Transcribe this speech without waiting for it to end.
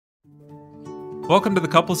Welcome to the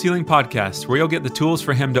Couples Healing Podcast, where you'll get the tools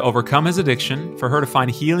for him to overcome his addiction, for her to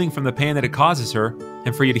find healing from the pain that it causes her,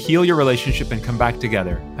 and for you to heal your relationship and come back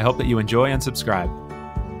together. I hope that you enjoy and subscribe.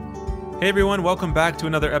 Hey everyone, welcome back to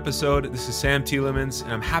another episode. This is Sam Tielemans,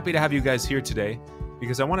 and I'm happy to have you guys here today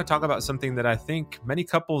because I want to talk about something that I think many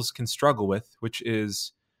couples can struggle with, which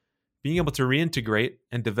is being able to reintegrate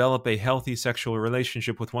and develop a healthy sexual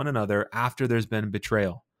relationship with one another after there's been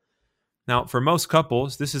betrayal. Now, for most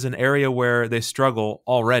couples, this is an area where they struggle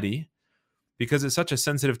already because it's such a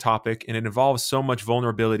sensitive topic and it involves so much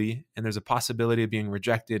vulnerability, and there's a possibility of being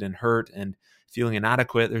rejected and hurt and feeling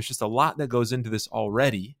inadequate. There's just a lot that goes into this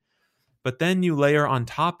already. But then you layer on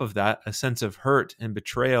top of that a sense of hurt and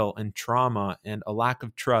betrayal and trauma and a lack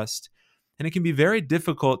of trust. And it can be very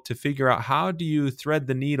difficult to figure out, how do you thread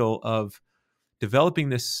the needle of developing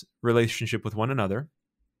this relationship with one another,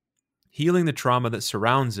 healing the trauma that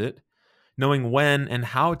surrounds it, knowing when and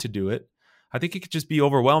how to do it. I think it could just be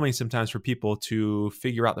overwhelming sometimes for people to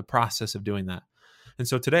figure out the process of doing that. And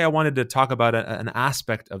so today I wanted to talk about an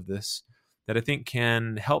aspect of this that I think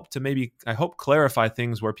can help to maybe, I hope, clarify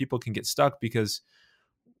things where people can get stuck, because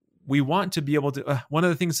we want to be able to, one of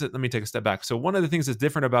the things that, let me take a step back. So one of the things that's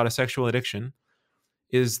different about a sexual addiction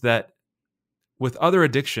is that with other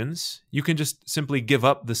addictions, you can just simply give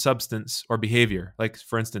up the substance or behavior. Like,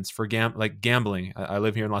 for instance, for gambling. I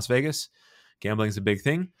live here in Las Vegas. Gambling is a big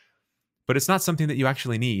thing, but it's not something that you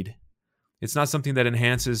actually need. It's not something that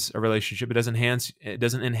enhances a relationship. It doesn't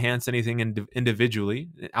enhance anything individually.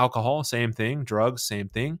 Alcohol, same thing. Drugs, same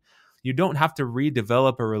thing. You don't have to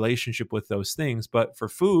redevelop a relationship with those things. But for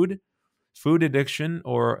food addiction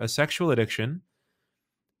or a sexual addiction,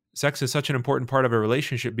 sex is such an important part of a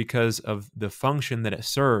relationship because of the function that it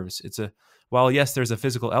serves. While yes, there's a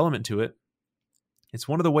physical element to it, it's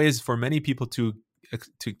one of the ways for many people to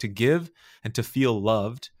give and to feel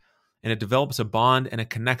loved, and it develops a bond and a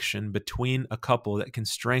connection between a couple that can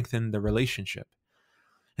strengthen the relationship.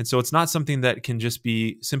 And so it's not something that can just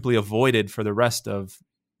be simply avoided for the rest of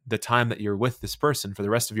the time that you're with this person, for the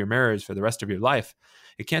rest of your marriage, for the rest of your life.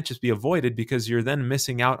 It can't just be avoided, because you're then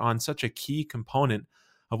missing out on such a key component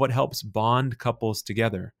of what helps bond couples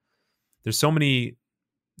together. There's so many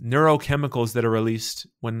neurochemicals that are released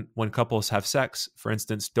when couples have sex. For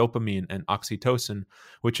instance, dopamine and oxytocin,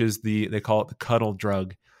 which is they call it the cuddle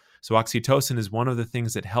drug. So oxytocin is one of the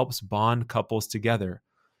things that helps bond couples together.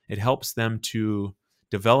 It helps them to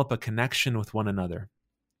develop a connection with one another.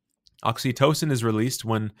 Oxytocin is released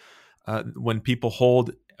when people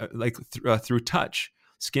hold, through touch.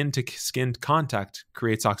 Skin to skin contact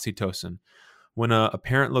creates oxytocin. When a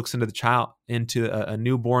parent looks into a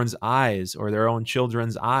newborn's eyes or their own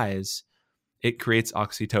children's eyes, it creates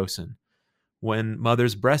oxytocin. When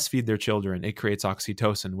mothers breastfeed their children, it creates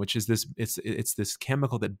oxytocin, which is it's this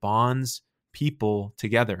chemical that bonds people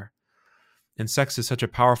together. And sex is such a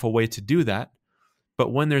powerful way to do that.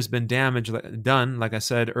 But when there's been damage done, like I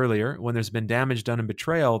said earlier, when there's been damage done in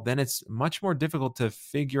betrayal, then it's much more difficult to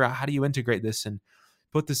figure out, how do you integrate this and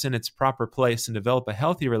put this in its proper place and develop a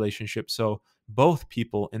healthy relationship so both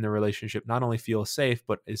people in the relationship not only feel safe,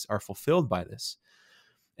 but are fulfilled by this.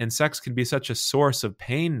 And sex can be such a source of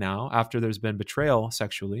pain now after there's been betrayal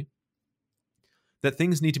sexually, that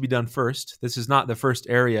things need to be done first. This is not the first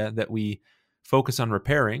area that we focus on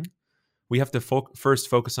repairing. We have to first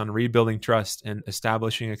focus on rebuilding trust and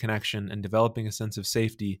establishing a connection and developing a sense of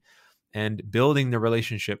safety and building the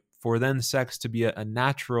relationship, for then sex to be a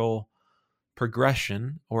natural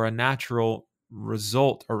progression or a natural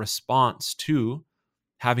result or response to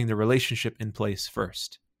having the relationship in place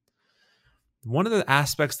first. One of the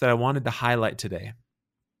aspects that I wanted to highlight today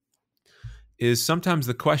is sometimes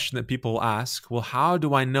the question that people ask, well, how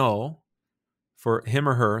do I know, for him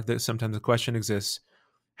or her, that sometimes the question exists,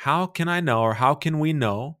 how can I know, or how can we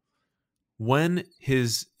know when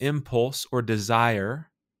his impulse or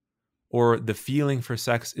desire or the feeling for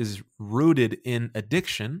sex is rooted in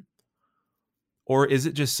addiction? Or is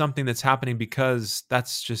it just something that's happening because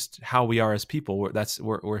that's just how we are as people?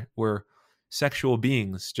 We're sexual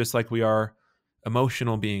beings, just like we are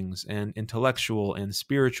emotional beings and intellectual and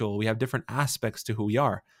spiritual. We have different aspects to who we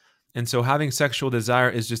are. And so having sexual desire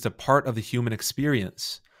is just a part of the human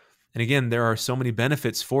experience. And again, there are so many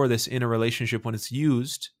benefits for this in a relationship when it's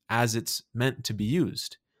used as it's meant to be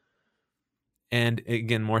used. And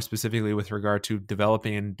again, more specifically with regard to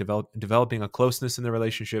developing a closeness in the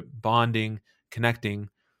relationship, bonding, connecting,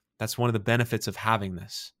 that's one of the benefits of having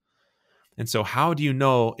this. And so how do you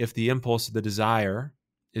know if the impulse, the desire,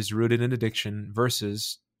 is rooted in addiction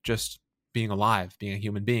versus just being alive, being a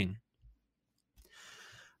human being?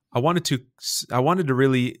 I wanted to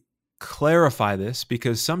really clarify this,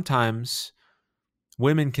 because sometimes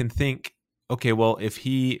women can think, okay, well, if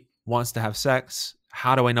he wants to have sex,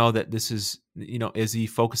 how do I know that this is, is he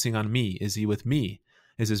focusing on me? Is he with me?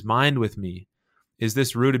 Is his mind with me? Is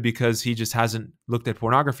this rooted because he just hasn't looked at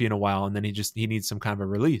pornography in a while and then he needs some kind of a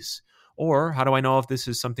release? Or how do I know if this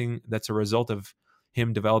is something that's a result of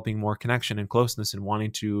him developing more connection and closeness and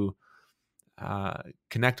wanting to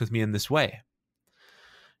connect with me in this way?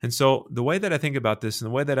 And so the way that I think about this and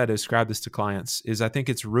the way that I describe this to clients is I think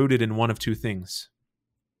it's rooted in one of two things.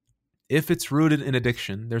 If it's rooted in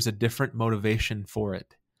addiction, there's a different motivation for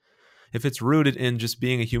it. If it's rooted in just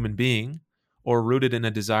being a human being or rooted in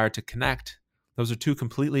a desire to connect, those are two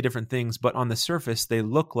completely different things, but on the surface, they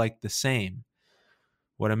look like the same.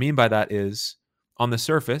 What I mean by that is, on the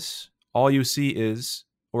surface, all you see is,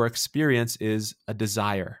 or experience is, a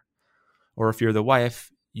desire. Or if you're the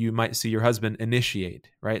wife, you might see your husband initiate,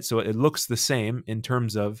 right? So it looks the same in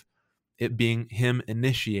terms of it being him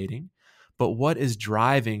initiating, but what is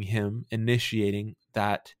driving him initiating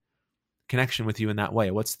that connection with you in that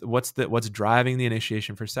way? What's driving the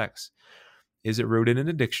initiation for sex? Is it rooted in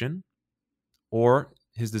addiction, or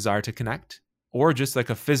his desire to connect, or just like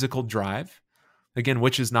a physical drive? Again,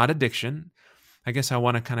 which is not addiction. I guess I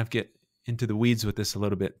want to kind of get into the weeds with this a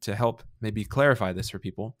little bit to help maybe clarify this for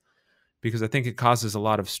people, because I think it causes a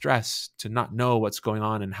lot of stress to not know what's going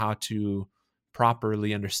on and how to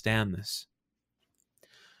properly understand this.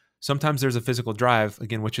 Sometimes there's a physical drive,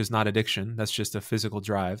 again, which is not addiction. That's just a physical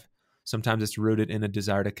drive. Sometimes it's rooted in a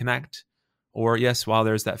desire to connect. Or yes, while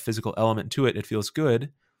there's that physical element to it, it feels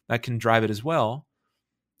good. That can drive it as well.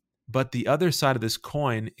 But the other side of this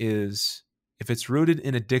coin is, if it's rooted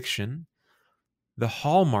in addiction, the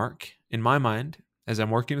hallmark, in my mind, as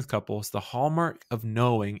I'm working with couples, the hallmark of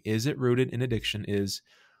knowing is it rooted in addiction is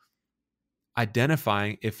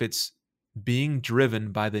identifying if it's being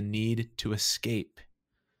driven by the need to escape.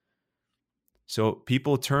 So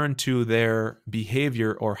people turn to their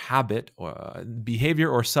behavior or habit, or behavior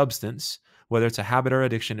or substance, whether it's a habit or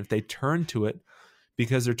addiction, if they turn to it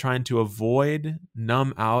because they're trying to avoid,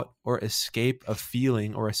 numb out, or escape a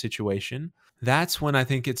feeling or a situation, that's when I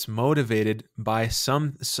think it's motivated by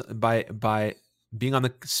by being on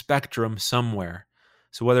the spectrum somewhere.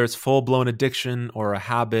 So whether it's full-blown addiction or a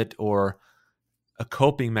habit or a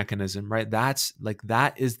coping mechanism, right?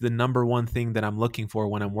 That is the number one thing that I'm looking for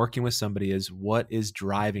when I'm working with somebody is, what is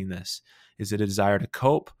driving this? Is it a desire to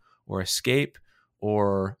cope or escape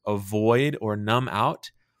or avoid or numb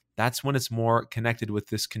out? That's when it's more connected with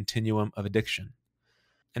this continuum of addiction.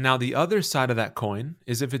 And now the other side of that coin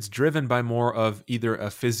is if it's driven by more of either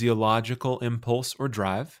a physiological impulse or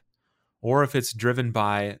drive, or if it's driven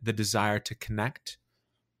by the desire to connect.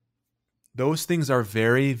 Those things are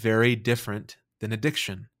very, very different than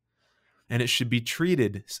addiction, and it should be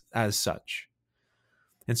treated as such.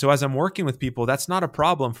 And so as I'm working with people, that's not a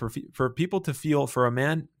problem for people to feel, for a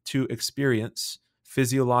man to experience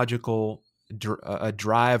physiological a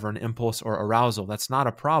drive or an impulse or arousal. That's not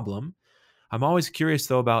a problem. I'm always curious,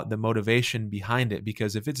 though, about the motivation behind it,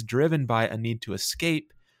 because if it's driven by a need to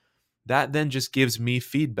escape, that then just gives me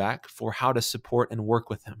feedback for how to support and work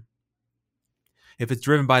with him. If it's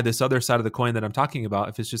driven by this other side of the coin that I'm talking about,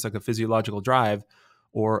 if it's just like a physiological drive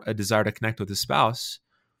or a desire to connect with his spouse,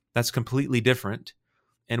 that's completely different.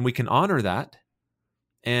 And we can honor that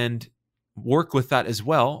and work with that as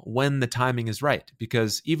well when the timing is right.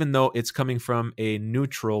 Because even though it's coming from a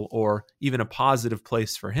neutral or even a positive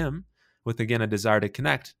place for him, with, again, a desire to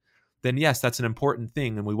connect, then yes, that's an important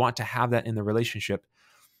thing. And we want to have that in the relationship.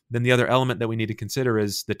 Then the other element that we need to consider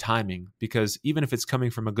is the timing, because even if it's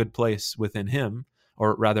coming from a good place within him,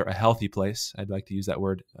 or rather a healthy place, I'd like to use that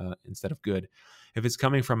word instead of good. If it's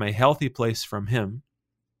coming from a healthy place from him,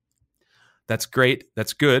 that's great,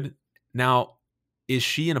 that's good. Now, is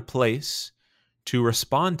she in a place to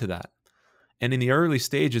respond to that? And in the early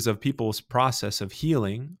stages of people's process of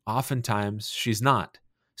healing, oftentimes she's not.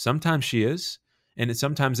 Sometimes she is, and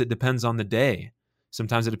sometimes it depends on the day.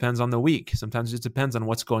 Sometimes it depends on the week. Sometimes it depends on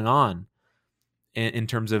what's going on in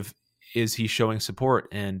terms of, is he showing support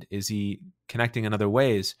and is he connecting in other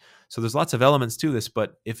ways? So there's lots of elements to this,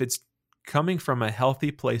 but if it's coming from a healthy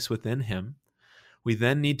place within him, we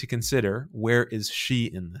then need to consider, where is she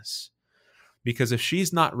in this? Because if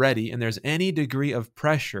she's not ready and there's any degree of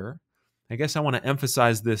pressure, I guess I want to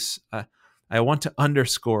emphasize this. I want to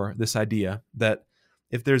underscore this idea that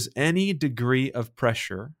if there's any degree of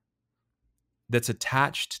pressure that's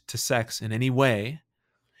attached to sex in any way,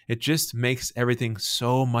 it just makes everything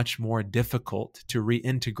so much more difficult to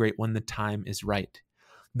reintegrate when the time is right.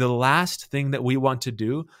 The last thing that we want to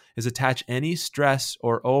do is attach any stress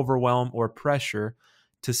or overwhelm or pressure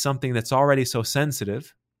to something that's already so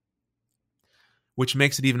sensitive, which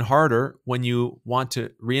makes it even harder when you want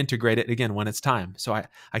to reintegrate it again when it's time. So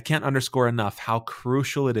I can't underscore enough how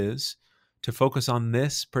crucial it is to focus on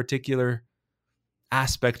this particular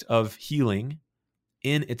aspect of healing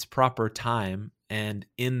in its proper time and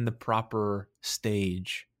in the proper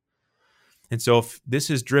stage. And so if this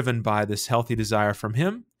is driven by this healthy desire from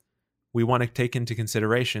him, we want to take into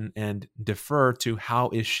consideration and defer to how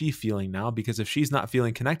is she feeling now? Because if she's not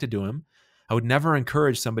feeling connected to him, I would never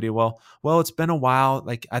encourage somebody, well, it's been a while.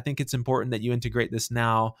 Like, I think it's important that you integrate this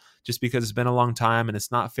now just because it's been a long time and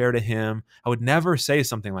it's not fair to him. I would never say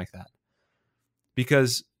something like that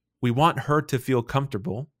because we want her to feel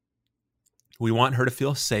comfortable. We want her to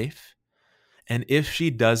feel safe. And if she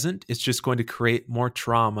doesn't, it's just going to create more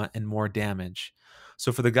trauma and more damage.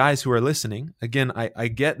 So for the guys who are listening, again, I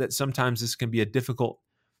get that sometimes this can be a difficult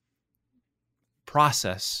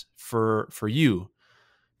process for you.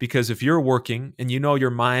 Because if you're working and you know your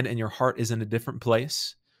mind and your heart is in a different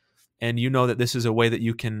place, and you know that this is a way that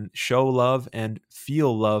you can show love and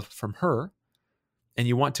feel love from her, and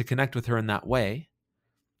you want to connect with her in that way,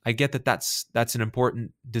 I get that that's an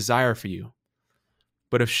important desire for you.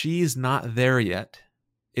 But if she's not there yet,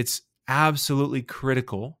 it's absolutely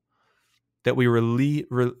critical that we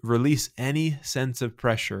release any sense of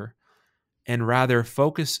pressure and rather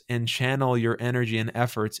focus and channel your energy and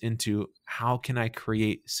efforts into how can I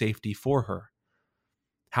create safety for her?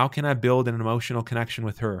 How can I build an emotional connection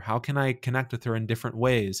with her? How can I connect with her in different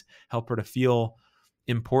ways? Help her to feel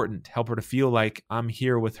important, help her to feel like I'm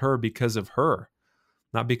here with her because of her,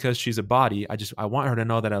 not because she's a body. I want her to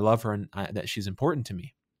know that I love her and that she's important to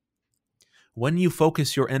me. When you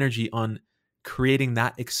focus your energy on creating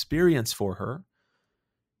that experience for her,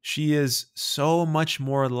 she is so much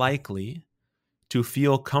more likely to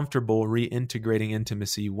feel comfortable reintegrating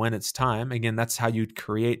intimacy when it's time. Again, that's how you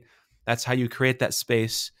create that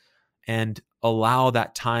space and allow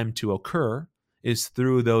that time to occur, is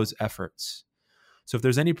through those efforts. So if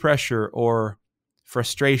there's any pressure or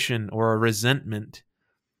frustration or a resentment,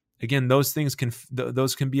 again, those things can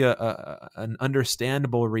be an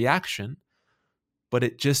understandable reaction, but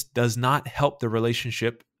it just does not help the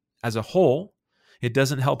relationship as a whole. It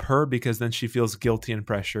doesn't help her because then she feels guilty and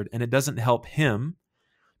pressured, and it doesn't help him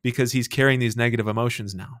because he's carrying these negative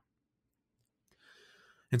emotions now.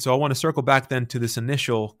 And so I want to circle back then to this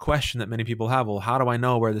initial question that many people have. Well, how do I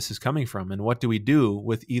know where this is coming from? And what do we do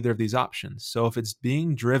with either of these options? So if it's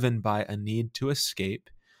being driven by a need to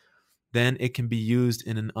escape, then it can be used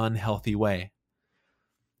in an unhealthy way.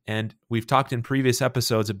 And we've talked in previous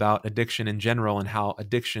episodes about addiction in general and how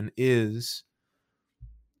addiction is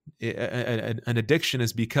an addiction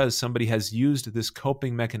is because somebody has used this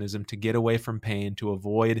coping mechanism to get away from pain, to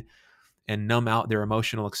avoid and numb out their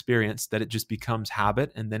emotional experience, that it just becomes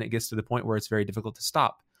habit. And then it gets to the point where it's very difficult to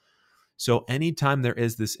stop. So anytime there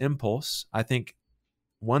is this impulse, I think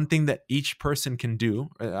one thing that each person can do,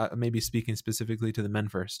 maybe speaking specifically to the men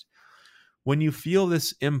first, when you feel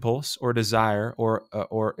this impulse or desire,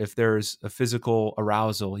 or if there's a physical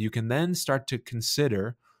arousal, you can then start to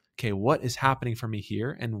consider, okay, what is happening for me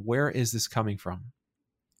here and where is this coming from?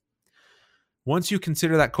 Once you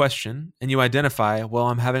consider that question and you identify, well,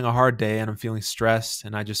 I'm having a hard day and I'm feeling stressed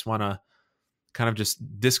and I just want to kind of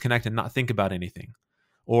just disconnect and not think about anything.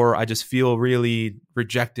 Or I just feel really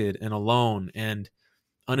rejected and alone and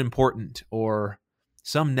unimportant, or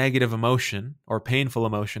some negative emotion or painful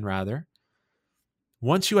emotion rather.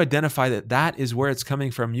 Once you identify that that is where it's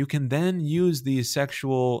coming from, you can then use these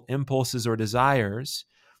sexual impulses or desires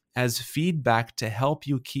as feedback to help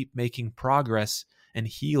you keep making progress and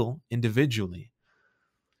heal individually.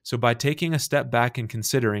 So by taking a step back and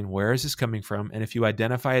considering where is this coming from, and if you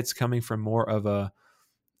identify it's coming from more of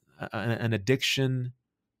an addiction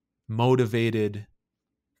motivated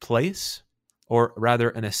place, or rather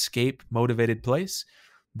an escape motivated place,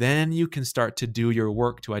 then you can start to do your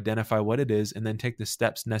work to identify what it is and then take the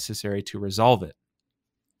steps necessary to resolve it.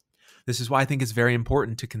 This is why I think it's very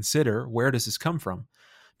important to consider, where does this come from?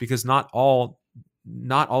 Because not all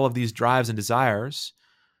of these drives and desires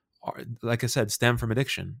are, like I said, stem from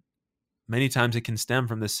addiction. Many times it can stem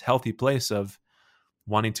from this healthy place of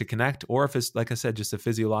wanting to connect, or if it's, like I said, just a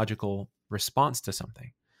physiological response to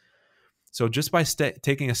something. So just by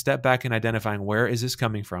taking a step back and identifying where is this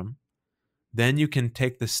coming from, then you can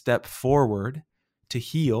take the step forward to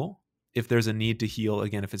heal if there's a need to heal,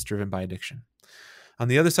 again, if it's driven by addiction. On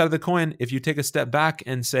the other side of the coin, if you take a step back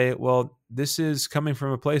and say, well, this is coming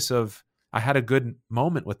from a place of, I had a good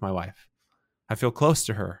moment with my wife. I feel close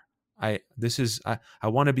to her. I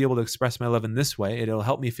want to be able to express my love in this way. It'll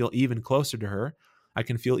help me feel even closer to her. I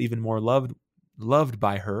can feel even more loved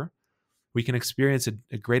by her. We can experience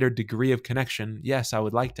a greater degree of connection. Yes, I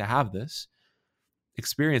would like to have this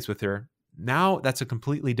experience with her. Now that's a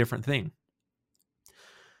completely different thing.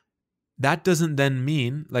 That doesn't then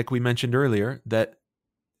mean, like we mentioned earlier, that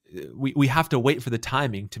we have to wait for the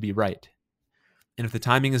timing to be right. And if the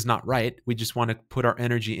timing is not right, we just want to put our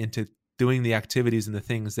energy into doing the activities and the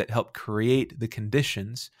things that help create the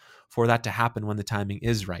conditions for that to happen when the timing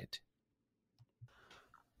is right.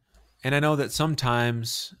 And I know that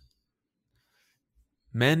sometimes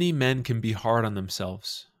many men can be hard on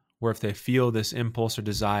themselves, where if they feel this impulse or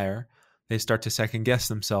desire, they start to second guess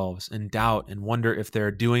themselves and doubt and wonder if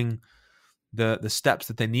they're doing the steps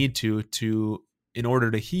that they need to in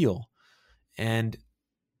order to heal. And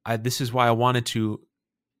this is why I wanted to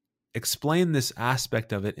explain this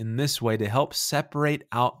aspect of it in this way to help separate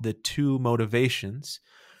out the two motivations,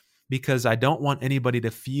 because I don't want anybody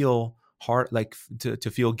to feel hard, like to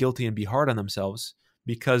feel guilty and be hard on themselves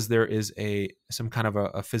because there is some kind of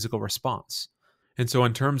a physical response. And so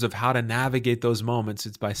in terms of how to navigate those moments,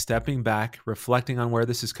 it's by stepping back, reflecting on where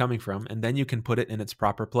this is coming from, and then you can put it in its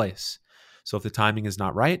proper place. So if the timing is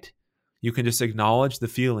not right, you can just acknowledge the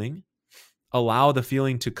feeling, allow the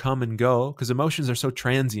feeling to come and go, because emotions are so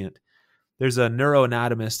transient. There's a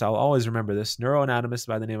neuroanatomist, I'll always remember this, neuroanatomist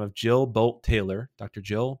by the name of Jill Bolte Taylor, Dr.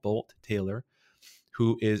 Jill Bolte Taylor,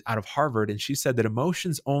 who is out of Harvard, and she said that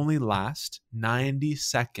emotions only last 90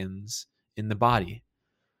 seconds in the body.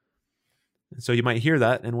 And so you might hear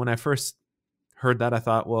that, and when I first heard that, I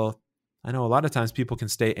thought, well, I know a lot of times people can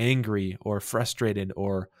stay angry or frustrated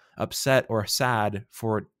or upset or sad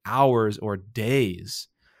for hours or days.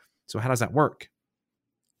 So how does that work?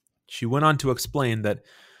 She went on to explain that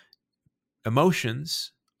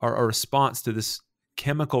emotions are a response to this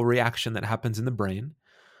chemical reaction that happens in the brain,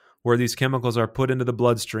 where these chemicals are put into the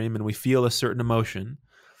bloodstream and we feel a certain emotion.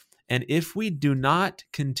 And if we do not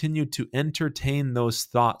continue to entertain those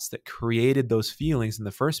thoughts that created those feelings in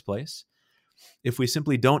the first place, if we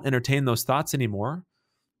simply don't entertain those thoughts anymore,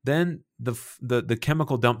 then the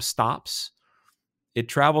chemical dump stops. It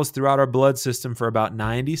travels throughout our blood system for about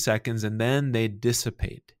 90 seconds, and then they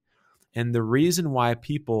dissipate. And the reason why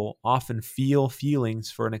people often feel feelings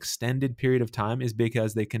for an extended period of time is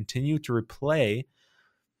because they continue to replay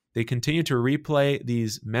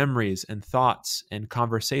these memories and thoughts and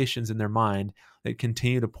conversations in their mind that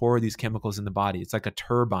continue to pour these chemicals in the body. It's like a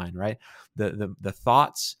turbine, right? The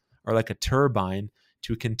thoughts are like a turbine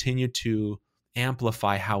to continue to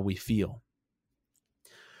amplify how we feel.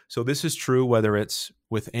 So this is true whether it's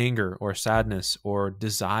with anger or sadness or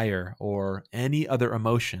desire or any other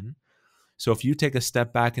emotion. So if you take a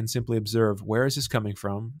step back and simply observe, where is this coming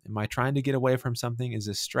from? Am I trying to get away from something? Is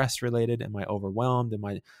this stress related? Am I overwhelmed? Am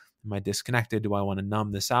I disconnected? Do I want to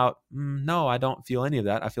numb this out? No, I don't feel any of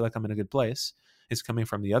that. I feel like I'm in a good place. It's coming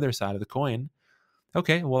from the other side of the coin.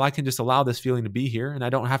 Okay, well, I can just allow this feeling to be here and I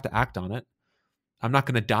don't have to act on it. I'm not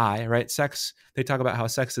going to die, right? Sex, they talk about how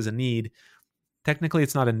sex is a need. Technically,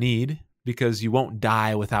 it's not a need because you won't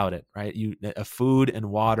die without it, right? Food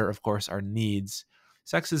and water, of course, are needs.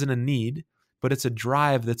 Sex isn't a need, but it's a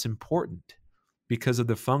drive that's important because of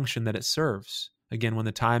the function that it serves. Again, when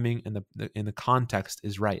the timing and the context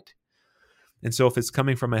is right. And so if it's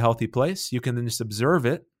coming from a healthy place, you can then just observe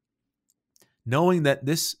it, knowing that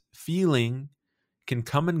this feeling can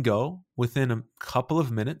come and go within a couple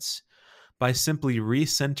of minutes by simply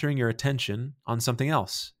recentering your attention on something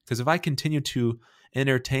else. Because if I continue to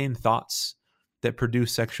entertain thoughts that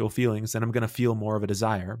produce sexual feelings, then I'm going to feel more of a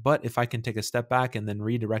desire. But if I can take a step back and then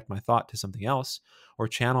redirect my thought to something else, or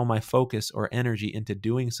channel my focus or energy into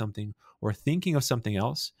doing something or thinking of something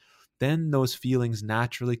else, then those feelings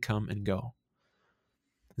naturally come and go.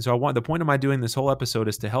 And so the point of my doing this whole episode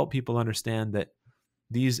is to help people understand that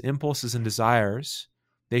these impulses and desires,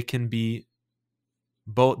 they can be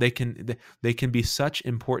both, they can be such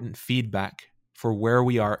important feedback for where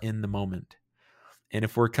we are in the moment. And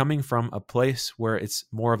if we're coming from a place where it's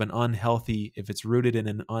more of an unhealthy, if it's rooted in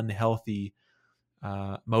an unhealthy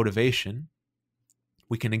motivation,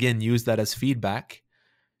 we can again use that as feedback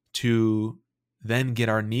to then get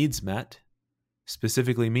our needs met,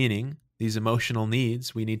 specifically meaning these emotional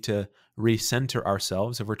needs. We need to recenter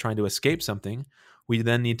ourselves. If we're trying to escape something, we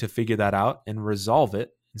then need to figure that out and resolve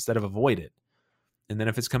it instead of avoid it. And then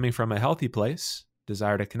if it's coming from a healthy place,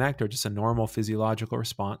 desire to connect, or just a normal physiological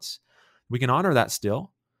response, we can honor that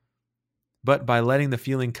still. But by letting the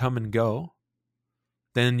feeling come and go,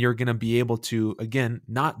 then you're going to be able to, again,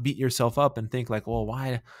 not beat yourself up and think like, well,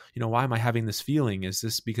 why am I having this feeling? Is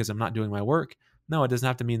this because I'm not doing my work? No, it doesn't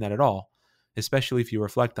have to mean that at all. Especially if you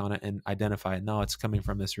reflect on it and identify, no, it's coming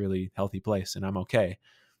from this really healthy place and I'm okay.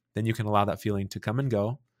 Then you can allow that feeling to come and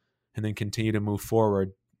go. and then continue to move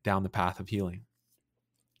forward down the path of healing.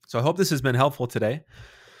 So I hope this has been helpful today.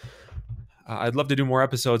 I'd love to do more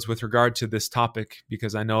episodes with regard to this topic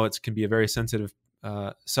because I know it can be a very sensitive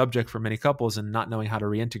subject for many couples and not knowing how to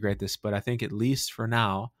reintegrate this. But I think at least for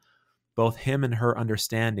now, both him and her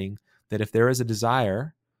understanding that if there is a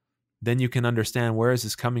desire, then you can understand where is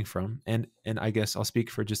this coming from. And I guess I'll speak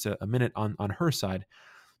for just a minute on her side,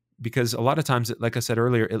 because a lot of times, like I said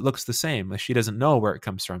earlier, it looks the same. Like she doesn't know where it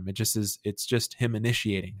comes from. It's just him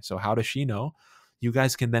initiating. So how does she know? You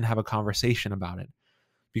guys can then have a conversation about it.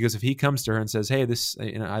 Because if he comes to her and says, hey,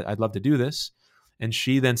 I'd love to do this, and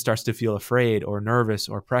she then starts to feel afraid or nervous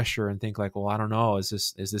or pressure and think like, well, I don't know, is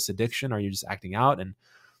this addiction? Are you just acting out and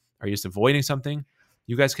are you just avoiding something?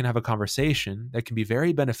 You guys can have a conversation that can be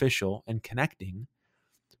very beneficial and connecting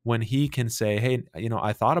when he can say, hey,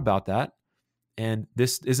 I thought about that, and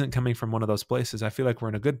this isn't coming from one of those places. I feel like we're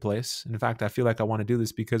in a good place. In fact, I feel like I want to do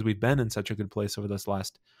this because we've been in such a good place over this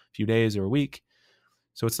last few days or a week.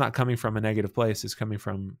 So it's not coming from a negative place. It's coming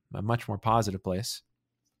from a much more positive place.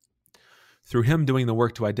 Through him doing the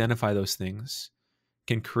work to identify those things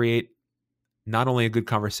can create not only a good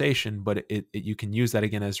conversation, but you can use that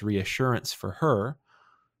again as reassurance for her,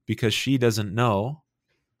 because she doesn't know.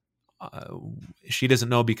 She doesn't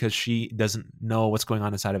know because she doesn't know what's going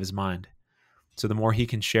on inside of his mind. So the more he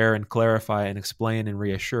can share and clarify and explain and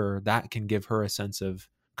reassure, that can give her a sense of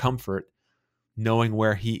comfort, knowing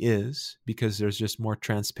where he is, because there's just more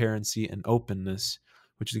transparency and openness,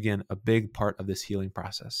 which is, again, a big part of this healing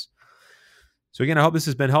process. So again, I hope this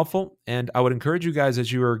has been helpful. And I would encourage you guys,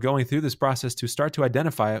 as you are going through this process, to start to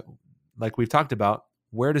identify, like we've talked about,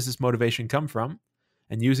 where does this motivation come from?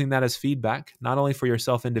 And using that as feedback, not only for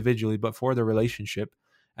yourself individually, but for the relationship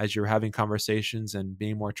as you're having conversations and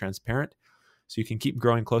being more transparent. So you can keep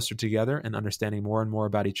growing closer together and understanding more and more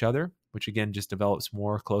about each other, which again just develops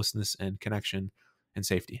more closeness and connection and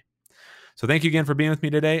safety. So thank you again for being with me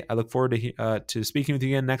today. I look forward to speaking with you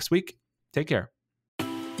again next week. Take care.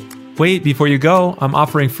 Wait, before you go, I'm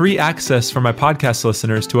offering free access for my podcast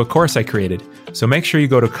listeners to a course I created. So make sure you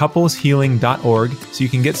go to coupleshealing.org so you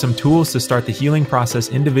can get some tools to start the healing process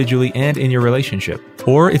individually and in your relationship.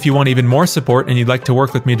 Or if you want even more support and you'd like to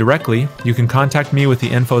work with me directly, you can contact me with the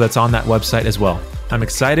info that's on that website as well. I'm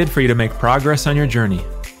excited for you to make progress on your journey.